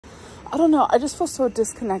I don't know, I just feel so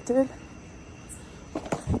disconnected.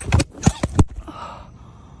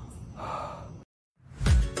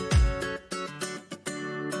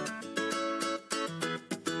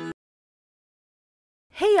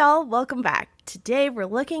 Hey y'all, welcome back. Today we're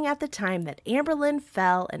looking at the time that Amberlynn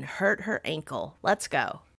fell and hurt her ankle. Let's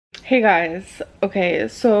go. Hey guys, okay,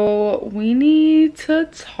 so we need to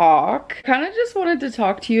talk. Kind of just wanted to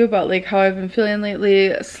talk to you about like how I've been feeling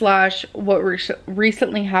lately slash what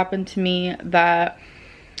recently happened to me that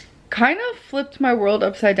kind of flipped my world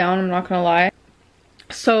upside down, I'm not gonna lie.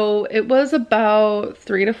 So it was about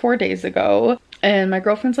 3 to 4 days ago and my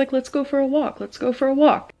girlfriend's like, let's go for a walk, let's go for a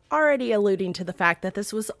walk. Already alluding to the fact that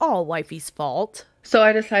this was all wifey's fault. So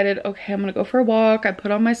I decided, okay, I'm gonna go for a walk. I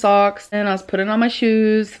put on my socks and I was putting on my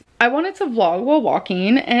shoes. I wanted to vlog while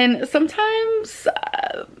walking, and sometimes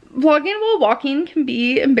vlogging while walking can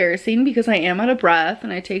be embarrassing because I am out of breath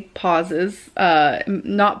and I take pauses,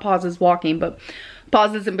 not pauses walking, but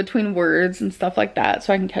pauses in between words and stuff like that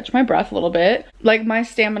so I can catch my breath a little bit. Like my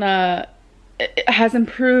stamina has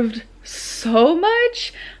improved so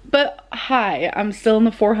much, but hi, I'm still in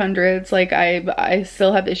the 400s. Like I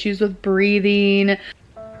still have issues with breathing,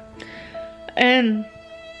 and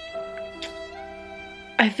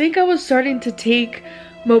I think I was starting to take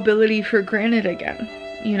mobility for granted again.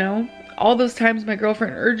 You know, all those times my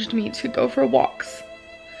girlfriend urged me to go for walks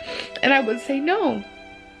and I would say no,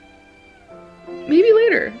 maybe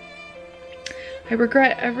later. I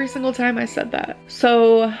regret every single time I said that.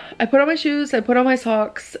 So I put on my shoes, I put on my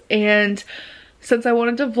socks, and since I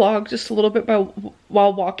wanted to vlog just a little bit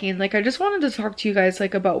while walking, like I just wanted to talk to you guys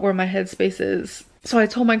like about where my headspace is. So I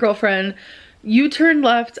told my girlfriend, you turn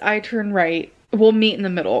left, I turn right. We'll meet in the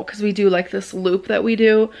middle because we do like this loop that we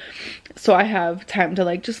do. So I have time to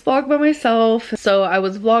like just vlog by myself. So I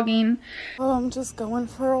was vlogging. Oh, I'm just going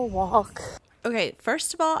for a walk. Okay,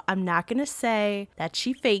 first of all, I'm not gonna say that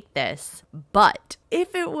she faked this, but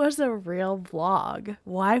if it was a real vlog,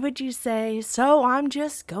 why would you say, so I'm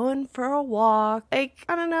just going for a walk? Like,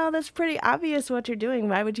 I don't know, that's pretty obvious what you're doing.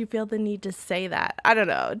 Why would you feel the need to say that? I don't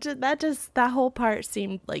know, that whole part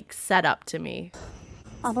seemed like set up to me.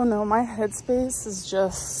 I don't know, my headspace is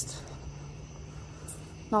just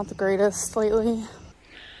not the greatest lately.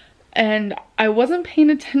 And I wasn't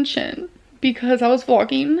paying attention because I was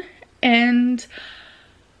vlogging. And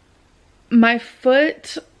my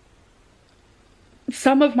foot,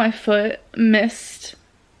 some of my foot missed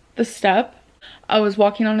the step. I was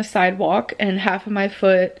walking on a sidewalk and half of my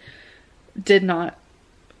foot did not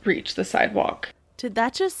reach the sidewalk. Did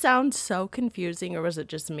that just sound so confusing, or was it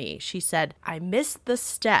just me? She said, I missed the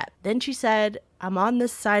step. Then she said, I'm on the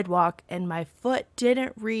sidewalk and my foot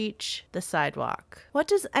didn't reach the sidewalk. What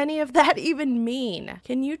does any of that even mean?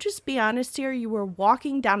 Can you just be honest here? You were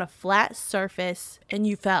walking down a flat surface and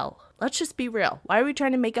you fell. Let's just be real. Why are we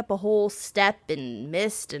trying to make up a whole step and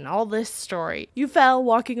missed and all this story? You fell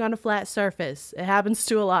walking on a flat surface. It happens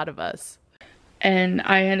to a lot of us. And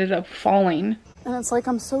I ended up falling. And it's like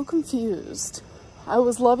I'm so confused. I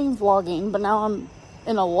was loving vlogging, but now I'm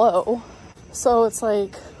in a low. So it's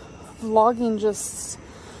like vlogging just,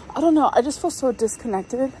 I don't know, I just feel so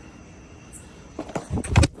disconnected.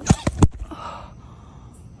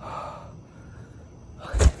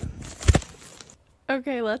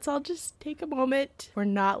 Okay, let's all just take a moment. We're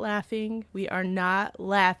not laughing. We are not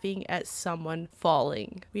laughing at someone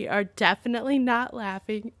falling. We are definitely not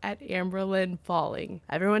laughing at Amberlynn falling.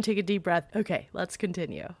 Everyone take a deep breath. Okay, let's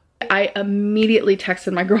continue. I immediately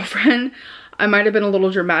texted my girlfriend. I might have been a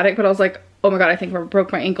little dramatic, but I was like, oh my God, I think I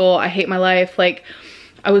broke my ankle. I hate my life. Like,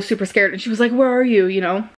 I was super scared. And she was like, where are you? You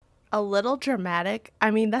know? A little dramatic?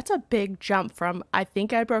 I mean, that's a big jump from I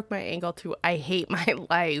think I broke my ankle to I hate my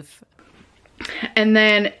life. And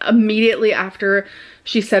then immediately after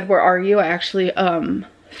she said, where are you? I actually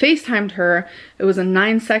FaceTimed her. It was a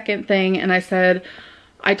 9-second thing. And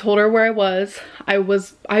I told her where I was.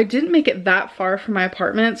 I didn't make it that far from my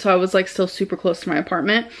apartment, so I was like still super close to my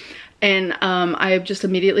apartment. And I just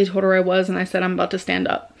immediately told her where I was, and I said, I'm about to stand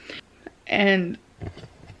up. And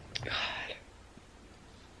God,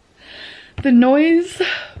 the noise,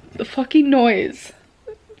 the fucking noise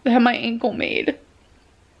that my ankle made.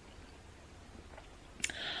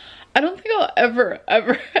 I don't think I'll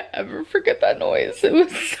ever forget that noise. It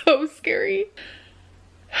was so scary.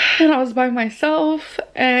 And I was by myself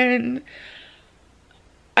and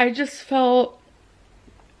I just felt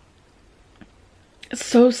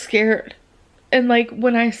so scared. And like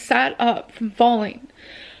when I sat up from falling,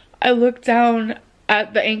 I looked down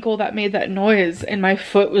at the ankle that made that noise and my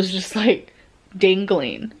foot was just like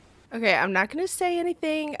dangling. Okay, I'm not going to say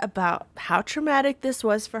anything about how traumatic this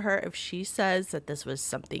was for her if she says that this was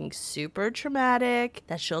something super traumatic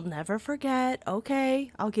that she'll never forget.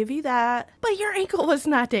 Okay, I'll give you that. But your ankle was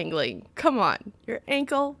not dangling. Come on. Your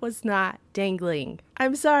ankle was not dangling.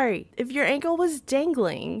 I'm sorry. If your ankle was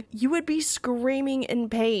dangling, you would be screaming in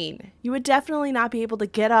pain. You would definitely not be able to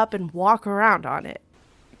get up and walk around on it.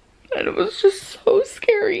 And it was just so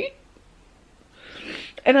scary.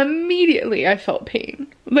 And immediately I felt pain.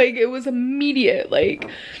 Like, it was immediate. Like,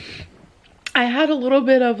 I had a little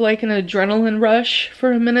bit of like an adrenaline rush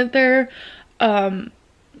for a minute there.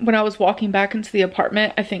 When I was walking back into the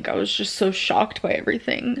apartment, I think I was just so shocked by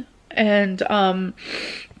everything. And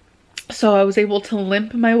so I was able to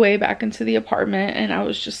limp my way back into the apartment, and I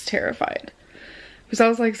was just terrified. Because I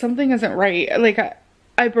was like, something isn't right. Like,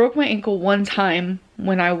 I broke my ankle one time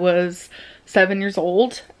when I was 7 years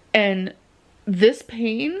old, and this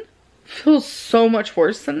pain feels so much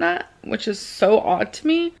worse than that, which is so odd to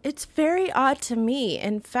me. It's very odd to me.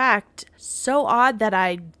 In fact, so odd that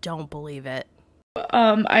I don't believe it.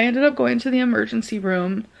 I ended up going to the emergency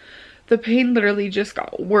room. The pain literally just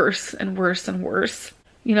got worse and worse and worse.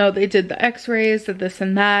 You know, they did the x-rays, did this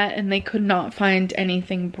and that, and they could not find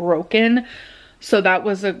anything broken. So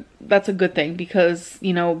that's a good thing, because,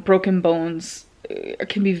 you know, broken bones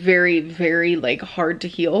can be very, very like hard to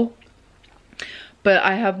heal. But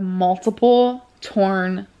I have multiple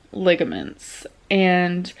torn ligaments,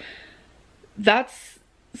 and that's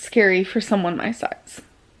scary for someone my size.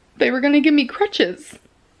 They were going to give me crutches,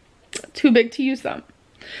 too big to use them.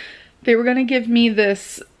 They were going to give me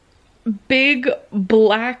this big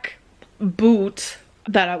black boot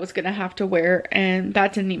that I was going to have to wear, and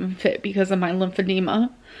that didn't even fit because of my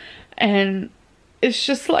lymphedema. And it's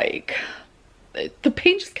just like, the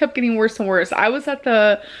pain just kept getting worse and worse. I was at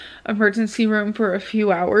the emergency room for a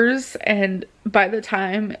few hours, and by the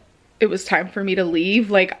time it was time for me to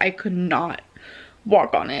leave, like, I could not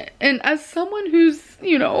walk on it. And as someone who's,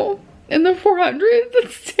 you know, in the 400s,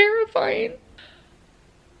 it's terrifying.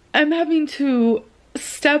 I'm having to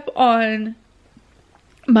step on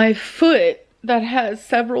my foot that has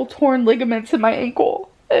several torn ligaments in my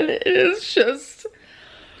ankle, and it is just,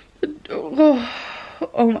 oh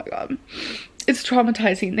my god, it's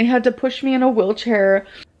traumatizing. They had to push me in a wheelchair.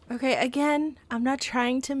 Okay, again, I'm not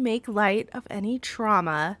trying to make light of any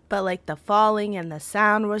trauma, but like the falling and the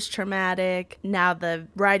sound was traumatic. Now the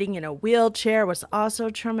riding in a wheelchair was also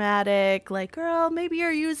traumatic. Like, girl, maybe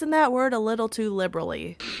you're using that word a little too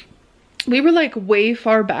liberally. We were like way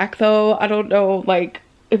far back though. I don't know like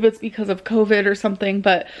if it's because of COVID or something,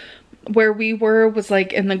 but where we were was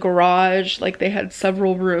like in the garage. Like, they had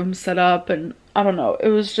several rooms set up, and I don't know. It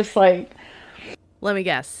was just like, let me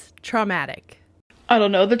guess, traumatic. I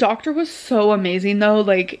don't know. The doctor was so amazing though.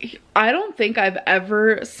 Like, I don't think I've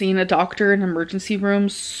ever seen a doctor in an emergency room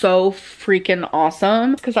so freaking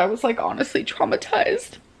awesome, because I was like honestly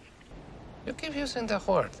traumatized. You keep using the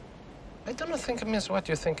word. I don't think it means what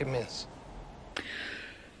you think it means.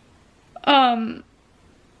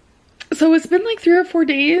 So it's been like 3 or 4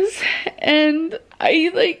 days, and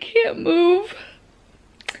I like can't move.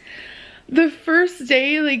 The first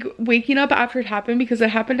day, like waking up after it happened, because it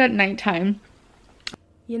happened at nighttime.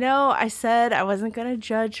 You know, I said I wasn't going to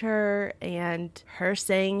judge her and her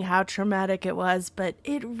saying how traumatic it was, but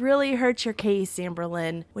it really hurts your case,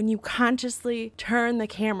 Amberlynn, when you consciously turn the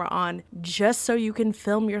camera on just so you can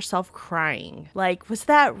film yourself crying. Like, was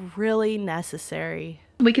that really necessary?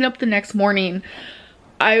 Waking up the next morning,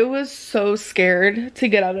 I was so scared to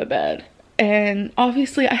get out of bed. And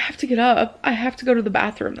obviously I have to get up. I have to go to the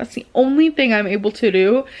bathroom. That's the only thing I'm able to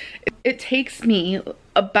do. It takes me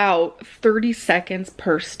about 30 seconds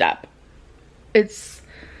per step. It's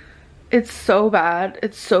so bad.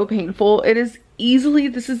 It's so painful. This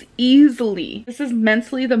is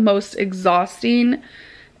mentally the most exhausting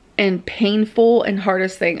and painful and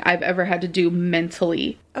hardest thing I've ever had to do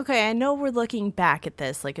mentally. Okay, I know we're looking back at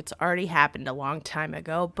this like it's already happened a long time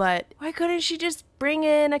ago, but why couldn't she just bring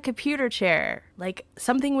in a computer chair? Like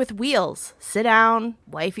something with wheels. Sit down,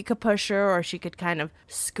 wifey could push her, or she could kind of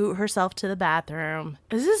scoot herself to the bathroom.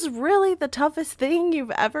 Is this really the toughest thing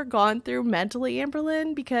you've ever gone through mentally,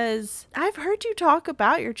 Amberlynn? Because I've heard you talk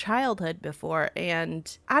about your childhood before,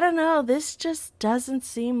 and I don't know, this just doesn't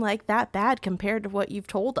seem like that bad compared to what you've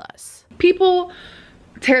told us. People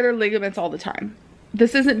tear their ligaments all the time.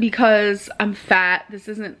 This isn't because I'm fat, this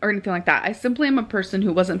isn't or anything like that. I simply am a person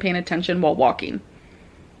who wasn't paying attention while walking.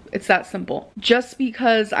 It's that simple. Just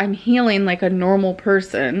because I'm healing like a normal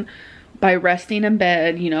person by resting in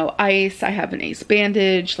bed, you know, ice, I have an ace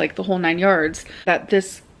bandage, like the whole 9 yards, that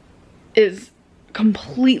this is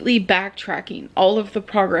completely backtracking all of the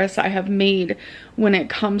progress I have made when it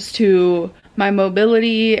comes to my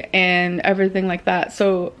mobility and everything like that.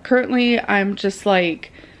 So currently I'm just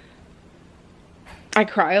like, I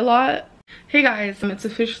cry a lot. Hey guys, it's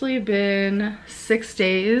officially been 6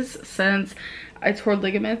 days since I tore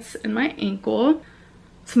ligaments in my ankle.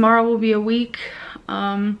 Tomorrow will be a week.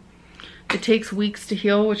 It takes weeks to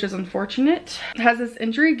heal, which is unfortunate. Has this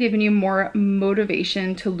injury given you more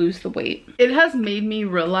motivation to lose the weight? It has made me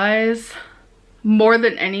realize more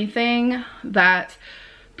than anything that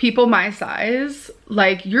people my size,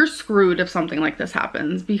 like, you're screwed if something like this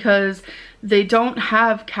happens, because they don't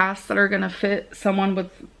have casts that are gonna fit someone with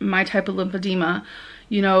my type of lymphedema.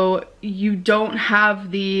 You know, you don't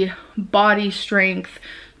have the body strength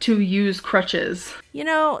to use crutches. You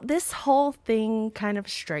know, this whole thing kind of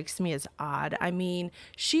strikes me as odd. I mean,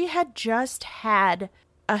 she had just had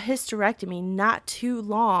a hysterectomy not too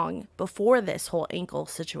long before this whole ankle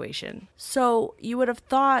situation. So you would have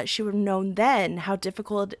thought she would have known then how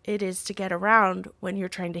difficult it is to get around when you're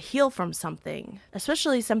trying to heal from something,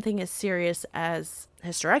 especially something as serious as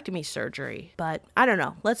hysterectomy surgery. But I don't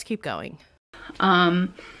know, let's keep going.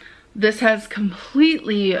 This has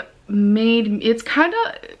completely made, it's kind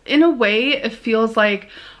of, in a way, it feels like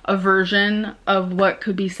a version of what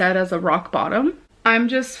could be said as a rock bottom. I'm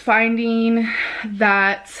just finding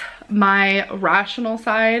that my rational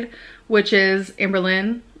side, which is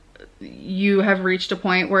Amberlynn, you have reached a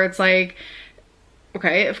point where it's like,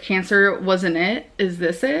 okay, if cancer wasn't it, is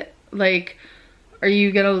this it? Like, are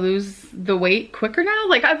you gonna lose the weight quicker now?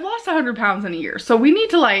 Like, I've lost 100 pounds in a year, so we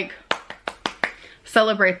need to like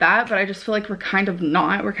celebrate that, but I just feel like we're kind of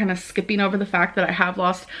not. We're kind of skipping over the fact that I have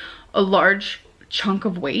lost a large chunk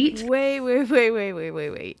of weight.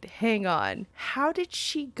 Wait. Hang on. How did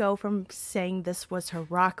she go from saying this was her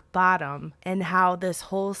rock bottom and how this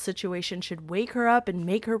whole situation should wake her up and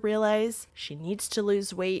make her realize she needs to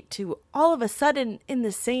lose weight to all of a sudden in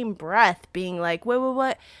the same breath being like,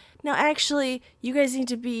 what? No, actually, you guys need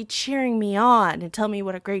to be cheering me on and tell me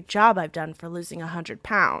what a great job I've done for losing 100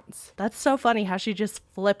 pounds. That's so funny how she just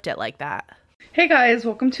flipped it like that. Hey guys,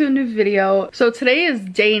 welcome to a new video. So today is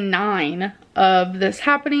day 9 of this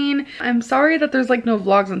happening. I'm sorry that there's like no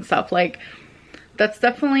vlogs and stuff. Like, that's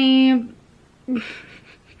definitely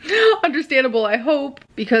understandable, I hope,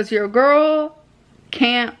 because your girl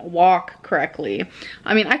can't walk correctly.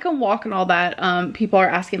 I mean, I can walk and all that. People are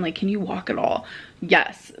asking like, can you walk at all?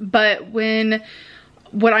 Yes, but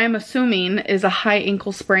what I am assuming is a high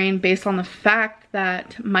ankle sprain based on the fact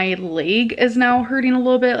that my leg is now hurting a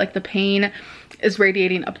little bit, like the pain is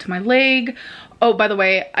radiating up to my leg. Oh, by the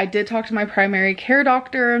way, I did talk to my primary care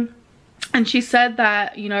doctor and she said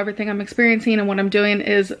that, you know, everything I'm experiencing and what I'm doing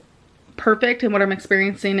is perfect and what I'm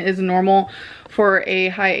experiencing is normal for a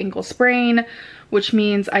high ankle sprain, which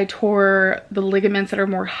means I tore the ligaments that are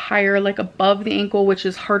more higher, like above the ankle, which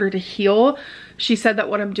is harder to heal. She said that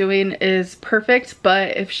what I'm doing is perfect,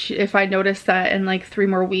 but if I notice that in like 3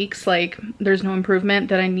 more weeks, like there's no improvement,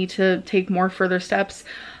 then I need to take more further steps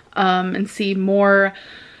and see more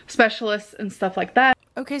specialists and stuff like that.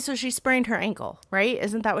 Okay, so she sprained her ankle, right?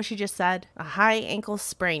 Isn't that what she just said? A high ankle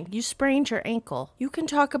sprain. You sprained your ankle. You can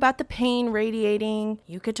talk about the pain radiating.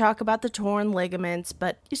 You could talk about the torn ligaments,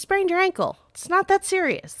 but you sprained your ankle. It's not that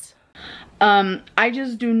serious. I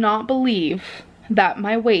just do not believe that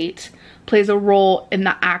my weight plays a role in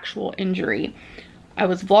the actual injury. I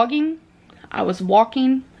was vlogging, I was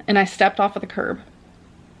walking, and I stepped off of the curb.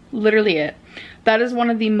 Literally it. That is one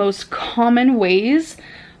of the most common ways.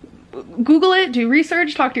 Google it, do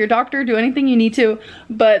research, talk to your doctor, do anything you need to,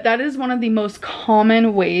 but that is one of the most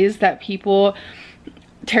common ways that people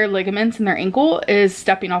tear ligaments in their ankle is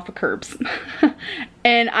stepping off of curbs.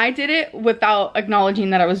 And I did it without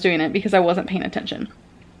acknowledging that I was doing it because I wasn't paying attention.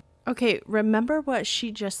 Okay, remember what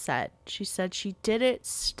she just said. She said she did it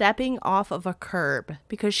stepping off of a curb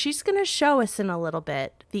because she's going to show us in a little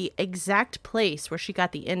bit the exact place where she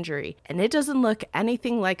got the injury, and it doesn't look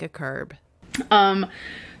anything like a curb.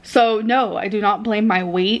 So no, I do not blame my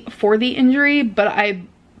weight for the injury, but I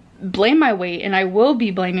blame my weight, and I will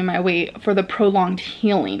be blaming my weight for the prolonged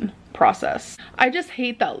healing process. I just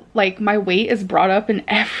hate that like my weight is brought up in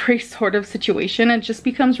every sort of situation. It just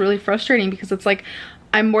becomes really frustrating because it's like,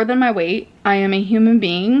 I'm more than my weight. I am a human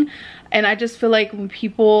being. And I just feel like when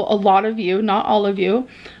people, a lot of you, not all of you,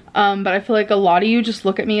 but I feel like a lot of you just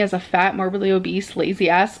look at me as a fat, morbidly obese, lazy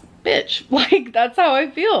ass bitch. Like, that's how I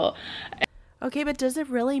feel. Okay, but does it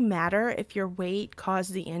really matter if your weight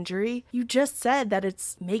caused the injury? You just said that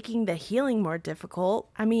it's making the healing more difficult.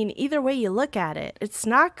 I mean, either way you look at it, it's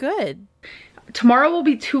not good. Tomorrow will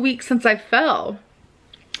be 2 weeks since I fell.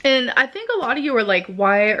 And I think a lot of you are like,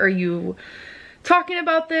 why are you talking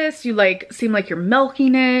about this? You like seem like you're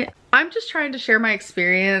milking it. I'm just trying to share my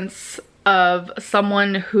experience of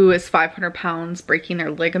someone who is 500 pounds breaking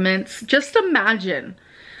their ligaments. Just imagine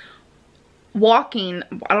walking,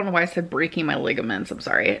 I don't know why I said breaking my ligaments, I'm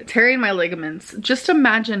sorry, tearing my ligaments. Just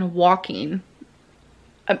imagine walking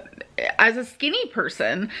as a skinny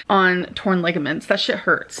person on torn ligaments. That shit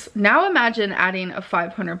hurts. Now imagine adding a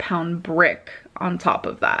 500-pound brick on top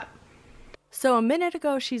of that. So a minute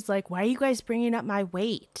ago, she's like, why are you guys bringing up my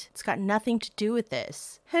weight? It's got nothing to do with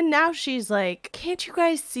this. And now she's like, can't you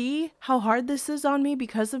guys see how hard this is on me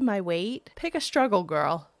because of my weight? Pick a struggle,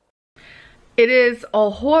 girl. It is a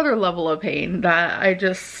whole other level of pain that I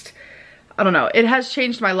don't know. It has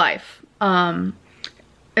changed my life. In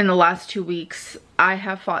the last 2 weeks, I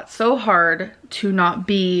have fought so hard to not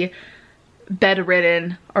be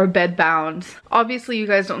bedridden or bedbound. Obviously, you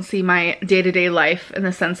guys don't see my day-to-day life in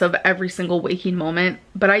the sense of every single waking moment,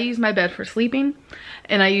 but I use my bed for sleeping,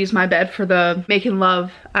 and I use my bed for the making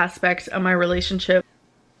love aspect of my relationship.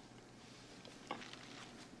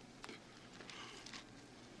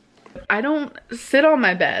 I don't sit on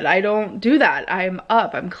my bed. I don't do that. I'm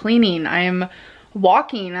up, I'm cleaning, I'm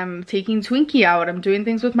walking, I'm taking Twinkie out, I'm doing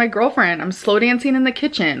things with my girlfriend, I'm slow dancing in the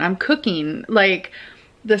kitchen, I'm cooking. Like,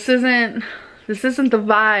 this isn't the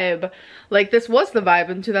vibe. Like, this was the vibe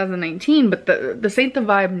in 2019, but this ain't the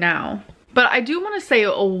vibe now. But I do want to say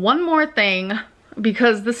one more thing,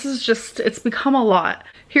 because this is just, it's become a lot.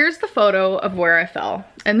 Here's the photo of where I fell.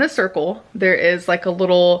 In this circle, there is like a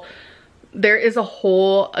little, there is a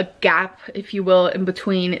hole, a gap, if you will, in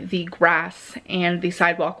between the grass and the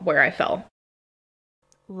sidewalk where I fell.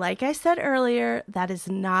 Like I said earlier, that is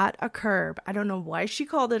not a curb. I don't know why she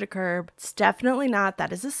called it a curb. It's definitely not.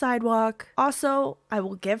 That is a sidewalk. Also, I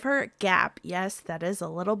will give her a gap. Yes, that is a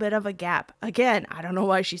little bit of a gap. Again, I don't know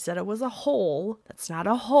why she said it was a hole. That's not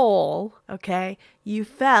a hole, okay? You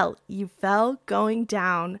fell going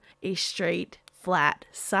down a straight, flat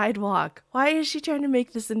sidewalk. Why is she trying to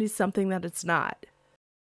make this into something that it's not?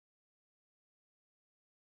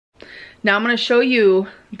 Now I'm going to show you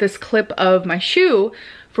this clip of my shoe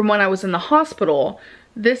from when I was in the hospital.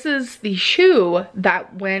 This is the shoe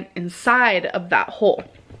that went inside of that hole.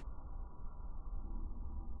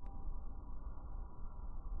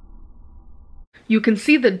 You can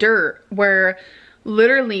see the dirt where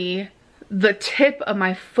literally the tip of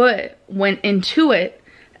my foot went into it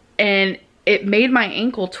and it made my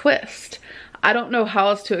ankle twist. I don't know how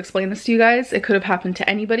else to explain this to you guys. It could have happened to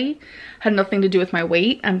anybody. Had nothing to do with my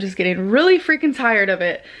weight. I'm just getting really freaking tired of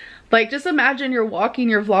it. Like, just imagine you're walking,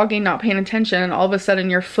 you're vlogging, not paying attention, and all of a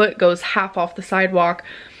sudden your foot goes half off the sidewalk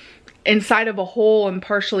inside of a hole and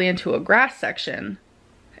partially into a grass section.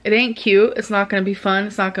 It ain't cute. It's not gonna be fun.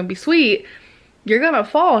 It's not gonna be sweet. You're gonna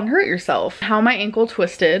fall and hurt yourself. How my ankle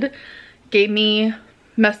twisted gave me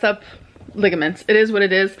messed up ligaments. It is what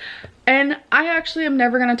it is. And I actually am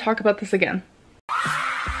never gonna talk about this again.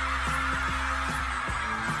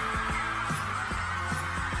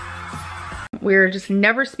 We're just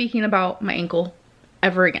never speaking about my ankle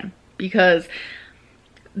ever again, because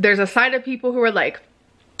there's a side of people who are like,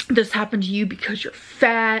 this happened to you because you're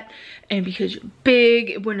fat and because you're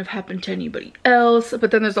big. It wouldn't have happened to anybody else.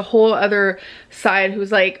 But then there's a whole other side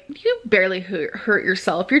who's like, you barely hurt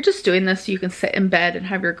yourself. You're just doing this so you can sit in bed and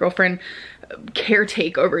have your girlfriend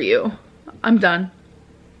caretake over you. I'm done.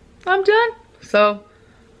 I'm done. So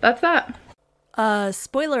that's that.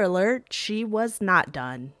 Spoiler alert, she was not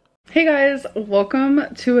done. Hey guys, welcome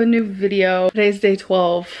to a new video. Today's day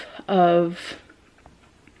 12 of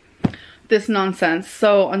this nonsense.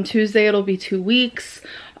 So on Tuesday it'll be 2 weeks.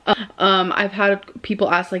 I've had people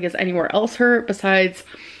ask, like, is anywhere else hurt besides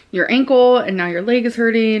your ankle? And now your leg is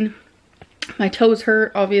hurting. My toes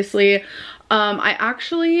hurt, obviously.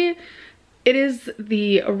 It is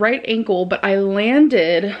the right ankle, but I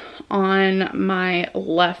landed on my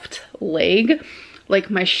left leg, like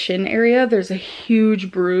my shin area. There's a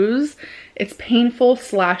huge bruise. It's painful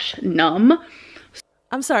 / numb.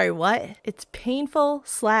 I'm sorry, what? It's painful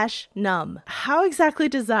 / numb. How exactly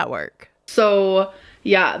does that work? So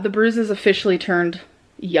yeah, the bruise is officially turned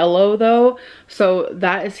yellow though. So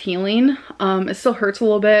that is healing. It still hurts a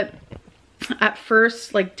little bit. At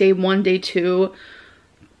first, like day 1, day 2,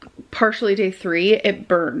 partially day 3, it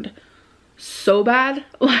burned so bad.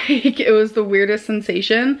 Like, it was the weirdest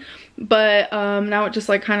sensation. But now it just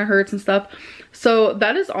like kind of hurts and stuff. So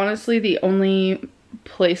that is honestly the only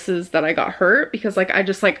places that I got hurt, because like I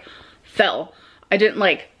just like fell. I didn't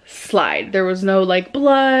like slide. There was no like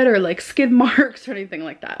blood or like skid marks or anything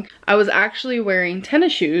like that. I was actually wearing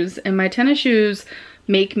tennis shoes, and my tennis shoes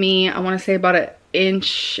make me, I want to say about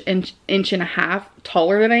inch and a half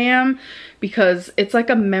taller than I am, because it's like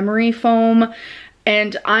a memory foam.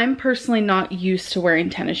 And I'm personally not used to wearing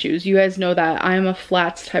tennis shoes. You guys know that I'm a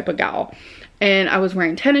flats type of gal. And I was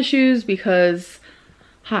wearing tennis shoes because,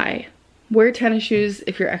 hi, wear tennis shoes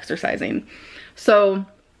if you're exercising. So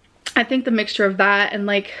I think the mixture of that and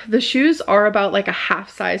like the shoes are about like a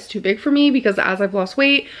half size too big for me, because as I've lost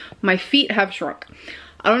weight, my feet have shrunk.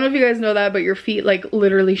 I don't know if you guys know that, but your feet like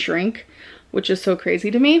literally shrink, which is so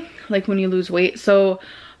crazy to me, like when you lose weight. So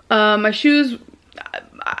my shoes,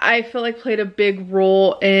 I feel like played a big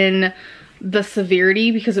role in the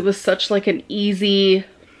severity, because it was such like an easy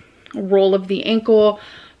roll of the ankle.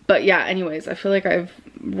 But yeah, anyways, I feel like I've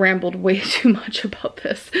rambled way too much about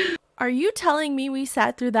this. Are you telling me we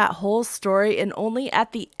sat through that whole story and only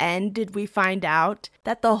at the end did we find out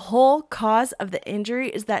that the whole cause of the injury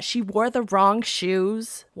is that she wore the wrong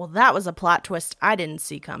shoes? Well, that was a plot twist I didn't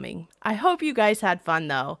see coming. I hope you guys had fun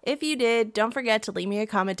though. If you did, don't forget to leave me a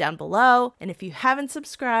comment down below. And if you haven't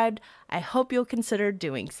subscribed, I hope you'll consider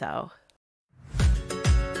doing so.